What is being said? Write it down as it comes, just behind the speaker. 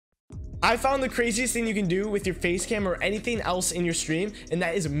I found the craziest thing you can do with your Facecam or anything else in your stream, and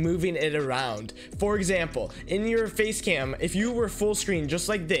that is moving it around. For example, in your Facecam, if you were full screen just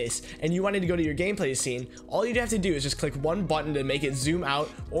like this and you wanted to go to your gameplay scene, all you'd have to do is just click one button to make it zoom out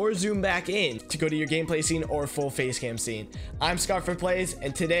or zoom back in to go to your gameplay scene or full Facecam scene. I'm Scott for Plays,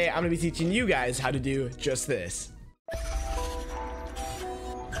 and today I'm going to be teaching you guys how to do just this.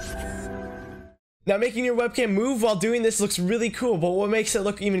 Now, making your webcam move while doing this looks really cool, but what makes it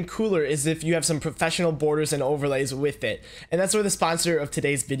look even cooler is if you have some professional borders and overlays with it. And that's where the sponsor of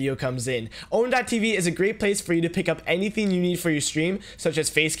today's video comes in. Own.tv is a great place for you to pick up anything you need for your stream, such as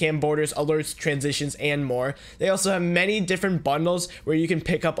Facecam borders, alerts, transitions, and more. They also have many different bundles where you can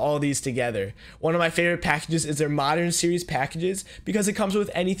pick up all these together. One of my favorite packages is their Modern Series packages because it comes with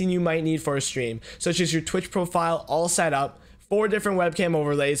anything you might need for a stream, such as your Twitch profile all set up, 4 different webcam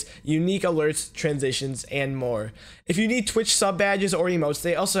overlays, unique alerts, transitions, and more. If you need Twitch sub badges or emotes,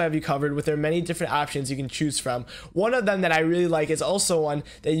 they also have you covered with their many different options you can choose from. One of them that I really like is also one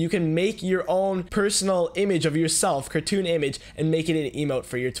that you can make your own personal image of yourself, cartoon image, and make it an emote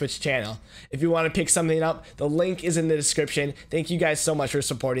for your Twitch channel. If you want to pick something up, the link is in the description. Thank you guys so much for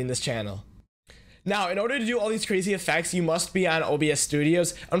supporting this channel. Now, in order to do all these crazy effects, you must be on OBS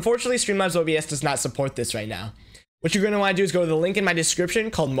Studios. Unfortunately, Streamlabs OBS does not support this right now. What you're going to want to do is go to the link in my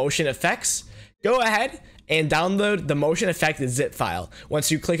description called Motion Effects. Go ahead and download the motion effect zip file. Once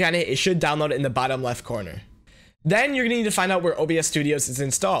you click on it, it should download in the bottom left corner. Then you're going to need to find out where OBS Studios is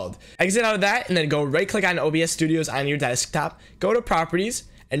installed. Exit out of that and then go right click on OBS Studios on your desktop. Go to Properties,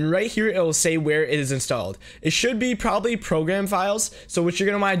 and right here it will say where it is installed. It should be probably Program Files. So what you're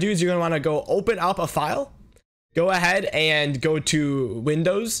going to want to do is you're going to want to go open up a file. Go ahead and go to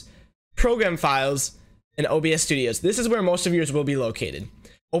Windows, Program Files, and OBS Studios. This is where most of yours will be located.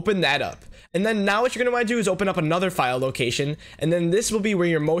 Open that up. And then now what you're going to want to do is open up another file location, and then this will be where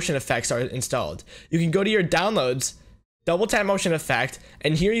your motion effects are installed. You can go to your downloads, double tap motion effect,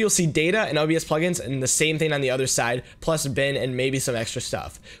 and here you'll see data and OBS plugins, and the same thing on the other side, plus bin and maybe some extra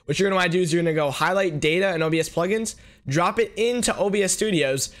stuff. What you're going to want to do is you're going to go highlight data and OBS plugins, drop it into OBS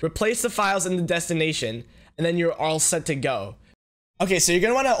Studios, replace the files in the destination, and then you're all set to go. Okay, so you're going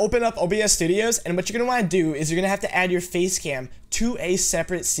to want to open up OBS Studios, and what you're going to want to do is you're going to have to add your Facecam to a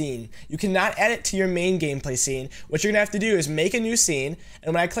separate scene. You cannot add it to your main gameplay scene. What you're going to have to do is make a new scene,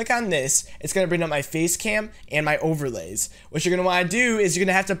 and when I click on this, it's going to bring up my Facecam and my overlays. What you're going to want to do is you're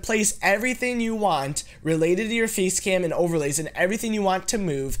going to have to place everything you want related to your Facecam and overlays and everything you want to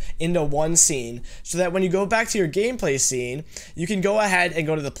move into one scene, so that when you go back to your gameplay scene, you can go ahead and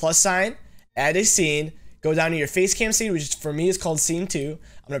go to the plus sign, add a scene, go down to your Facecam scene, which for me is called Scene 2.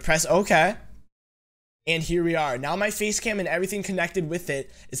 I'm going to press OK. And here we are. Now my Facecam and everything connected with it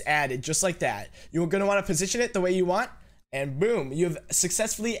is added just like that. You're going to want to position it the way you want. And boom, you have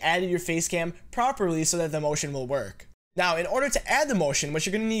successfully added your Facecam properly so that the motion will work. Now, in order to add the motion, what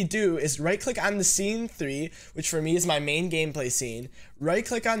you're going to need to do is right click on the Scene 3, which for me is my main gameplay scene. Right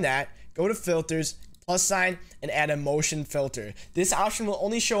click on that, go to Filters, plus sign, and add a motion filter. This option will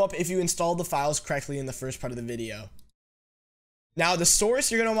only show up if you install the files correctly in the first part of the video. Now the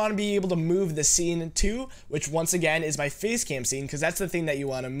source you're going to want to be able to move the scene to, which once again is my Facecam scene, because that's the thing that you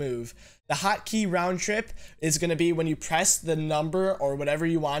want to move. The hotkey round trip is going to be when you press the number or whatever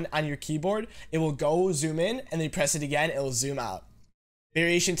you want on your keyboard, it will go zoom in, and then you press it again, it will zoom out.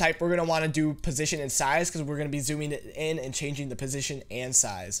 Variation type, we're going to want to do position and size because we're going to be zooming it in and changing the position and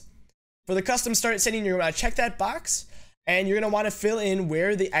size. For the custom start setting, you're going to check that box, and you're going to want to fill in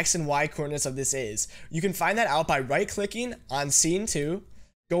where the X and Y coordinates of this is. You can find that out by right-clicking on Scene 2,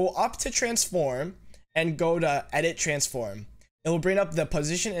 go up to Transform, and go to Edit Transform. It will bring up the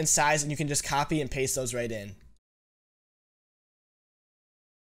position and size, and you can just copy and paste those right in.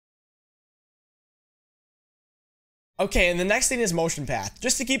 Okay, and the next thing is motion path.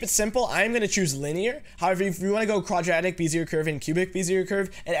 Just to keep it simple, I'm going to choose linear. However, if you want to go quadratic, Bezier curve, and cubic Bezier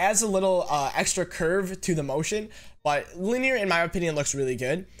curve, it adds a little extra curve to the motion, but linear, in my opinion, looks really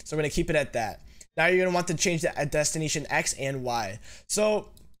good. So I'm going to keep it at that. Now you're going to want to change the destination X and Y. So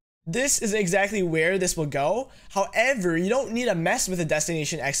this is exactly where this will go. However, you don't need to mess with the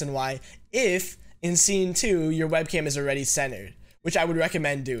destination X and Y if in Scene 2 your webcam is already centered, which I would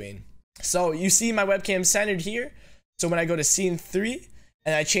recommend doing. So you see my webcam centered here. So when I go to Scene 3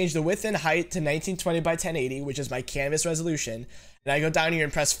 and I change the width and height to 1920 by 1080, which is my canvas resolution, and I go down here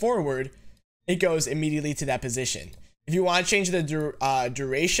and press forward, it goes immediately to that position. If you want to change the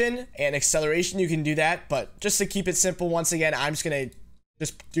duration and acceleration, you can do that, but just to keep it simple, once again, I'm just going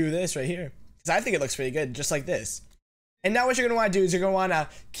to do this right here, because I think it looks pretty good, just like this. And now what you're going to want to do is you're going to want to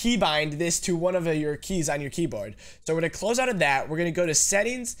keybind this to one of your keys on your keyboard. So we're going to close out of that. We're going to go to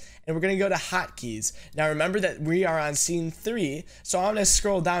settings and we're going to go to hotkeys. Now remember that we are on scene 3. So I'm going to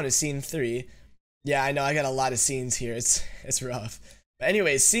scroll down to scene 3. Yeah, I know I got a lot of scenes here. It's rough. But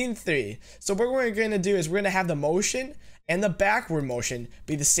anyways, scene 3. So what we're going to do is we're going to have the motion and the backward motion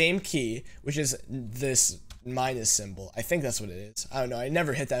be the same key, which is this minus symbol. I think that's what it is. I don't know. I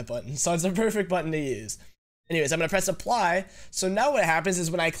never hit that button. So it's a perfect button to use. Anyways, I'm going to press apply. So now what happens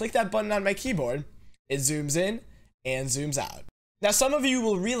is when I click that button on my keyboard, it zooms in and zooms out. Now some of you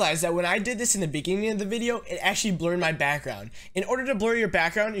will realize that when I did this in the beginning of the video, it actually blurred my background. In order to blur your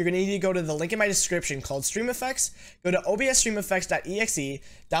background, you're going to need to go to the link in my description called StreamFX, go to obsstreamfx.exe,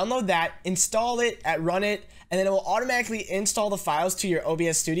 download that, install it, run it, and then it will automatically install the files to your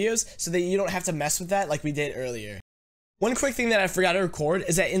OBS Studios so that you don't have to mess with that like we did earlier. One quick thing that I forgot to record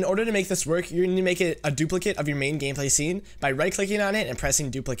is that in order to make this work, you're going to make it a duplicate of your main gameplay scene by right-clicking on it and pressing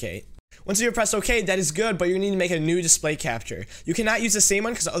duplicate. Once you press OK, that is good, but you need to make a new display capture. You cannot use the same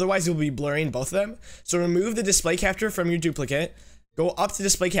one because otherwise you'll be blurring both of them. So remove the display capture from your duplicate, go up to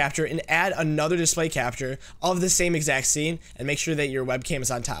display capture and add another display capture of the same exact scene and make sure that your webcam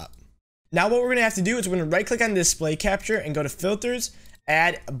is on top. Now what we're going to have to do is we're going to right-click on display capture and go to filters,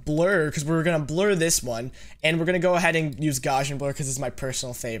 add blur, because we're going to blur this one, and we're going to go ahead and use Gaussian blur because it's my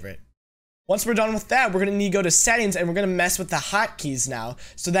personal favorite. Once we're done with that, we're going to need to go to settings and we're going to mess with the hotkeys now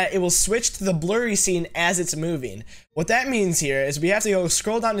so that it will switch to the blurry scene as it's moving. What that means here is we have to go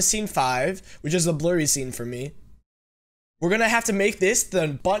scroll down to scene 5, which is the blurry scene for me. We're going to have to make this the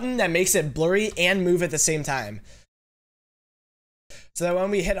button that makes it blurry and move at the same time. So that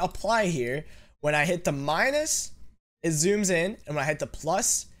when we hit apply here, when I hit the minus, it zooms in, and when I hit the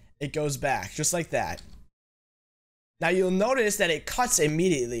plus, it goes back, just like that. Now you'll notice that it cuts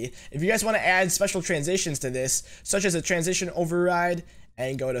immediately. If you guys want to add special transitions to this, such as a transition override,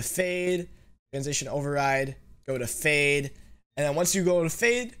 and go to fade, transition override, go to fade, and then once you go to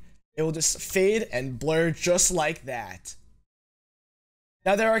fade, it will just fade and blur just like that.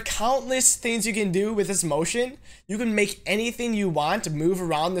 Now there are countless things you can do with this motion. You can make anything you want to move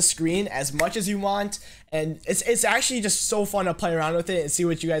around the screen as much as you want, and it's actually just so fun to play around with it and see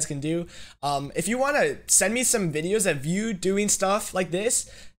what you guys can do. If you want to send me some videos of you doing stuff like this,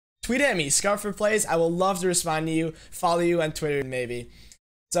 tweet at me, Scarf4Plays. I will love to respond to you, follow you on Twitter maybe.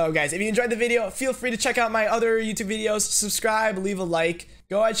 So guys, if you enjoyed the video, feel free to check out my other YouTube videos, subscribe, leave a like,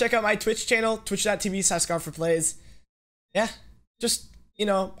 go ahead and check out my Twitch channel, twitch.tv/Scarf4Plays. Yeah, just, you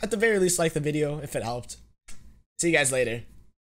know, at the very least, like the video if it helped. See you guys later.